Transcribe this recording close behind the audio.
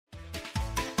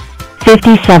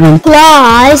57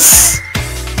 plus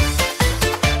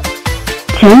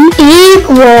 10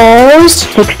 equals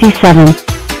 67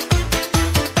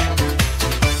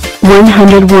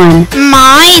 101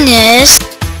 minus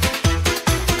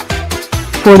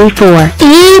 44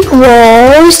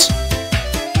 equals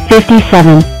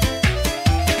 57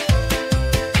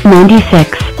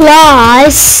 96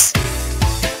 plus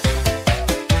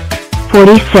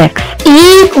 46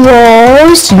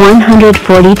 equals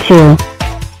 142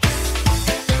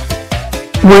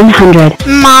 100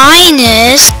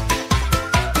 minus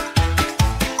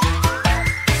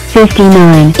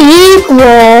 59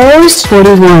 equals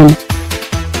 41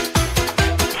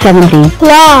 70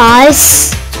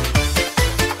 plus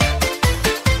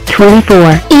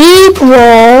 24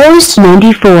 equals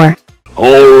 94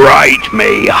 All right,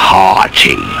 me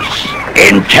hearties.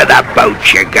 Into the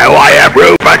boat you go. I have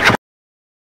room for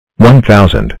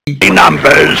 1000.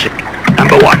 numbers.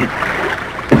 Number 1,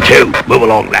 2. Move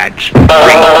along, lads. 3,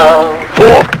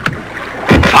 4,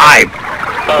 5,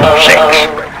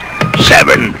 6,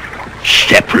 7.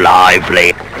 Step lively.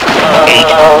 8.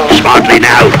 Smartly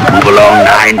now. Move along,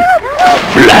 9.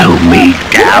 Blow me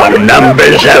down.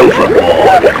 Numbers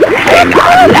overboard. Hang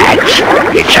on, lads.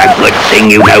 It's a good thing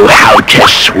you know how to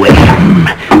swim.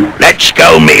 Let's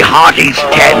go, me hearties.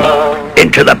 10.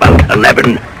 Into the boat.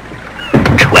 11.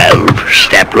 12.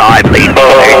 Step lively.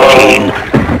 13.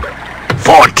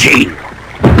 14.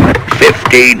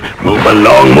 15. Move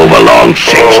along.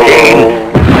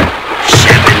 16.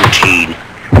 17.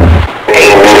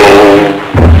 18.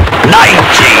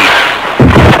 19.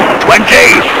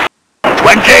 20.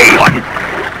 21.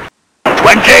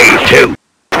 22.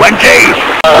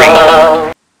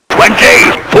 23.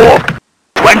 24.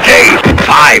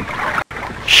 25.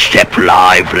 Step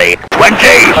lively.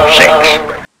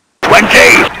 26.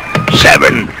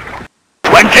 27.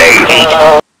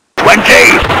 28.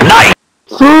 29.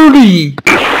 30.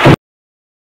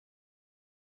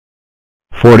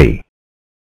 40.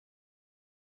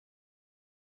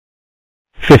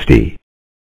 50.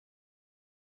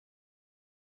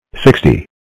 60.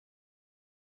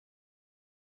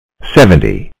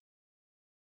 70.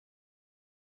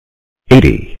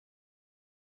 80.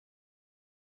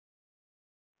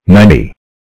 90.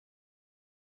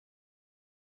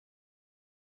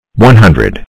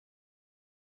 100.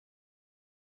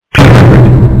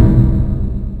 200.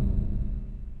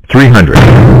 300.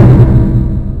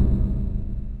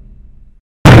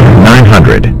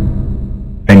 900.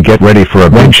 And get ready for a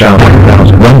big shout.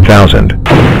 1000.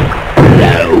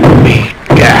 Blow me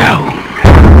down.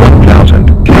 1000.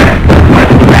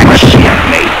 That's it,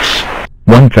 mates.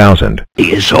 1000.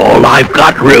 Is all I've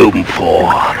got room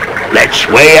for. Let's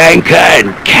weigh anchor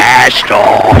and cast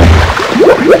off.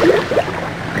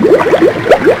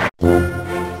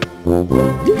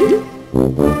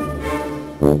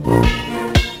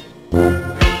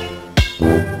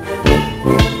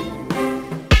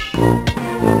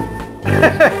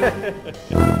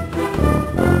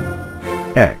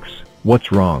 X,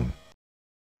 what's wrong?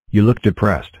 You look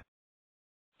depressed.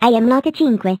 I am not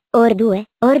 5, or 2,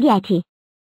 or 10.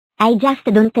 I just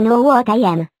don't know what I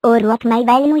am, or what my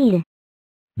value is.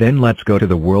 Then let's go to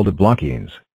the world of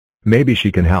blockings. Maybe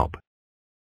she can help.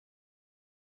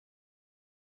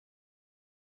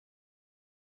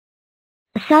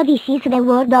 So this is the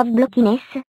world of blockiness?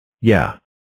 Yeah.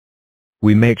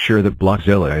 We make sure that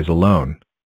Blockzilla is alone.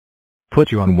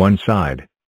 Put you on one side.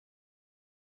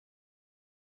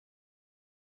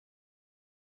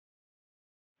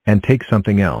 And take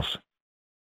something else.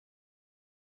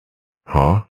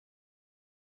 Huh?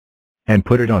 And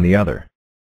put it on the other.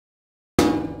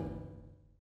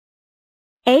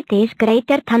 It is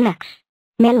greater than X.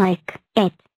 Me like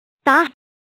it. Ta.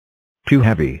 Too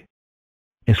heavy.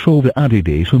 So we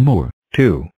added some more.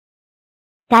 2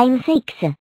 Times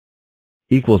X.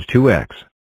 equals 2x.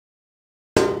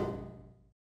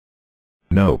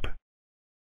 Nope.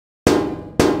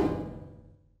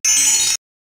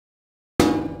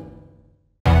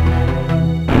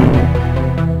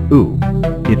 Ooh,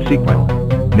 it's equal.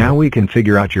 Now we can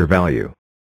figure out your value.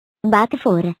 But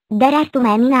for, there are too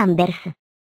many numbers.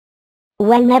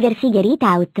 We'll never figure it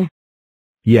out.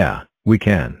 Yeah, we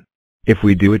can. If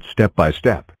we do it step by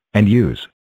step, and use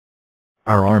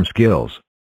our arm skills.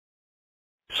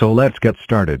 So let's get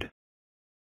started.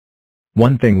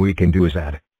 One thing we can do is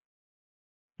add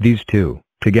these two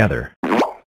together.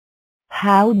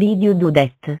 How did you do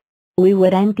that? We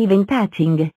weren't even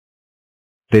touching.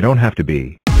 They don't have to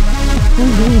be.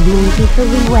 Could we do it if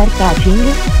we were touching?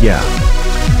 Yeah.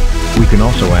 We can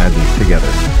also add these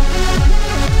together.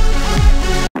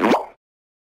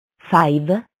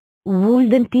 5.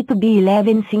 Wouldn't it be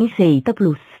 11 since 8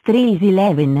 plus 3 is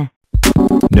 11.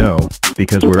 No,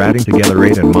 because we're adding together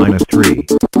 8 and minus 3.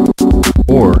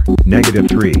 Or, negative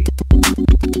 3.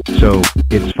 So,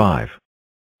 it's 5.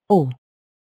 Oh.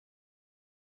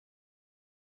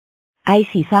 I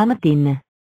see something.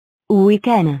 We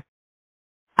can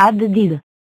add this.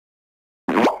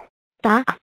 Ta.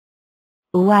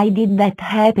 Why did that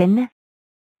happen?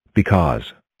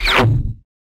 Because.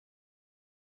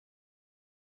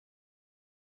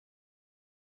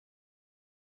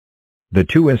 The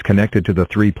 2 is connected to the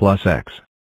 3 plus x.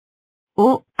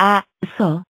 Oh,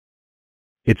 so.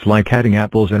 It's like adding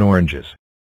apples and oranges.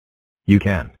 You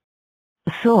can.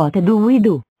 So what do we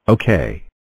do? Okay.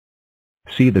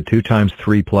 See the 2 times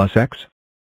 3 plus x?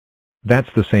 That's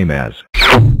the same as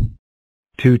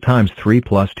 2 times 3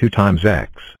 plus 2 times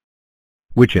x,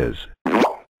 which is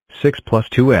 6 plus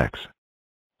 2x.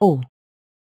 Oh.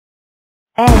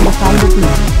 And find 2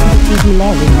 is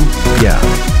 11. Yeah.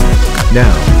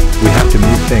 Now, we have to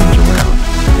move things around.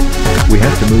 We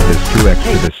have to move this 2x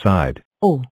to this side.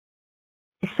 Oh.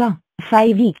 So,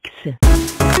 5x.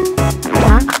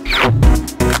 Ta.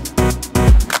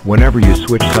 Whenever you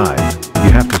switch sides,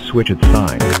 you have to switch its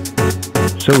sign.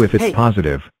 So if it's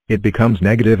positive, it becomes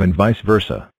negative and vice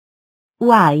versa.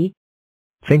 Why?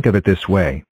 Think of it this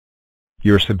way.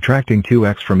 You're subtracting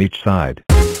 2x from each side.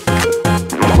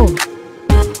 Oh.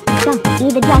 So,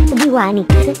 it'd just be 1x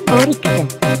or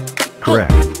x.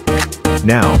 Correct.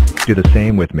 Now, do the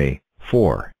same with me.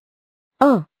 4.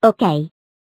 Oh, okay.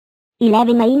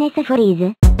 11 minus 4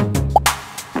 is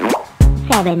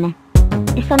 7.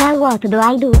 So now what do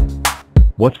I do?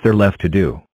 What's there left to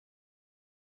do?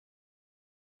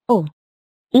 Oh.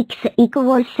 X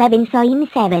equals 7, so in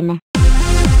 7.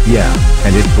 Yeah,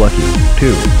 and it's lucky,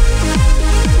 too.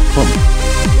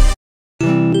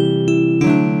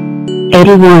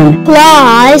 81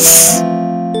 plus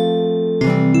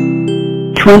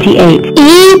 28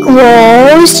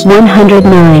 equals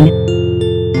 109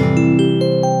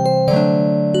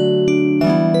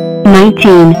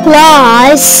 19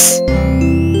 plus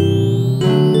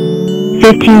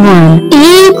 51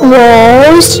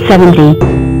 equals 70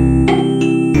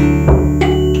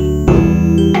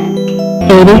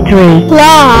 83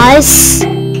 plus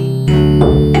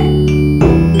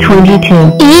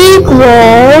 22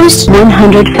 equals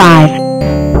 105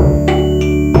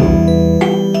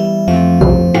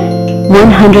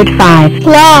 105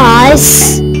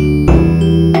 plus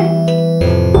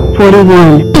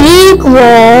 41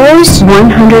 equals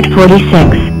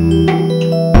 146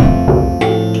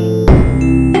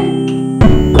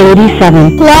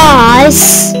 87 plus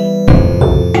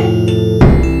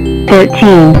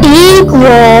 13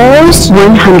 equals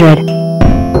 100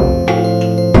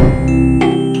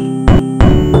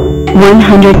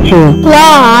 102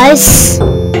 plus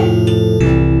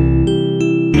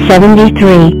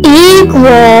 73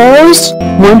 equals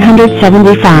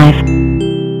 175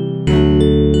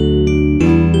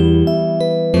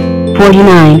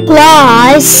 49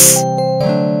 plus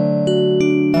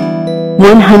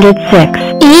 106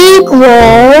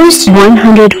 equals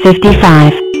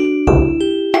 155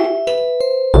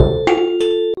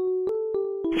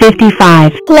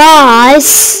 55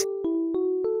 plus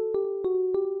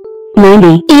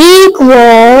 90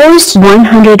 equals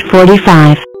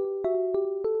 145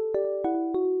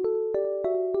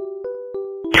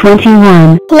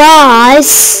 21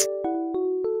 plus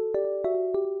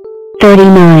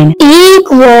 39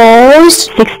 equals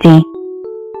 60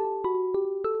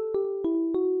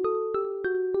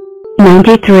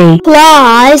 93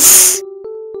 plus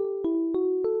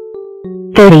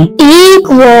 30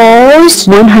 equals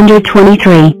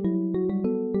 123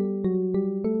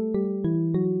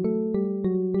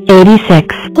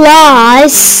 86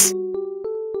 plus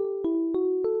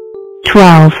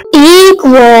 12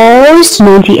 equals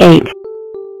 98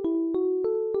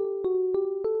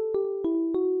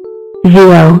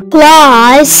 0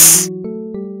 plus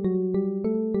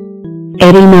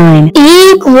 89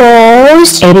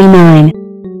 equals 89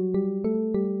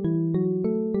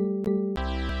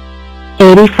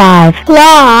 85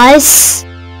 plus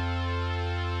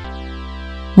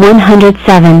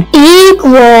 107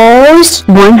 equals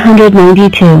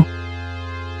 192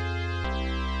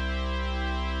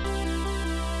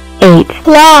 8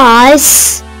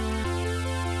 plus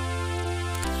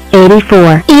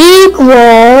 84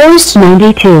 equals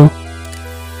 92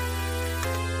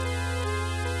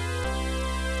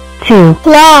 2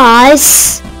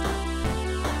 plus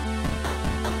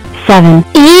 7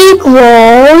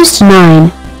 equals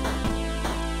 9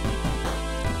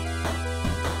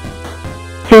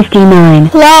 59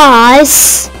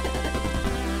 plus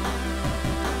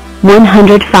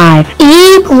 105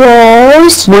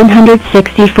 equals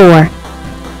 164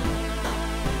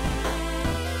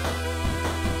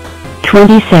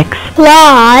 26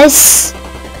 plus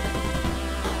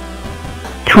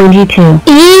 22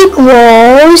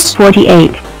 equals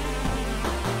 48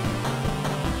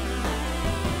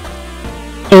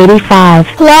 85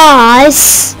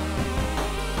 plus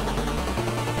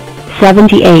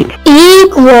 78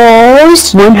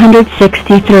 equals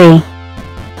 163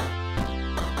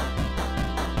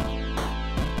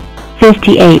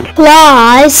 58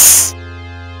 plus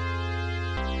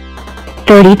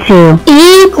 32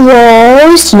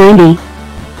 equals 90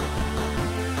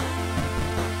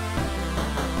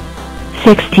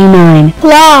 69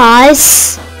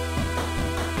 plus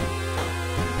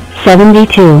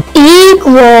 72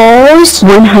 equals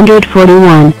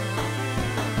 141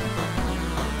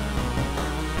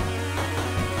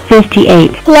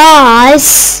 58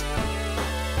 plus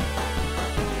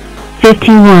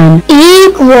 51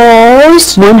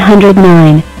 equals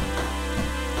 109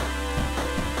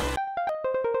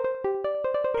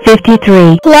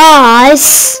 53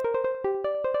 plus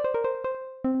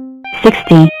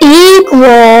 60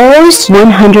 equals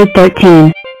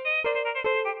 113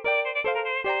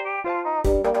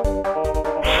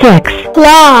 6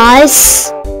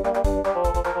 plus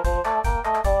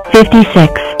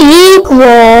 56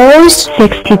 equals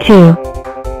 62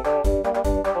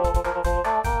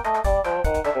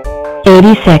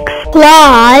 86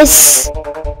 plus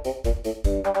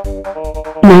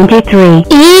 93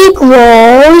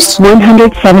 equals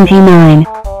 179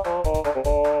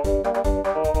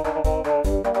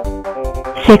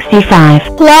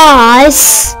 65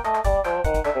 plus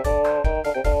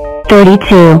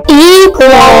 32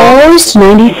 equals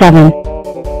 97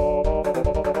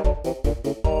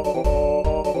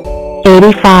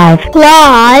 85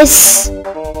 plus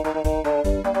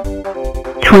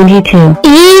 22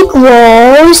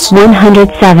 equals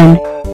 107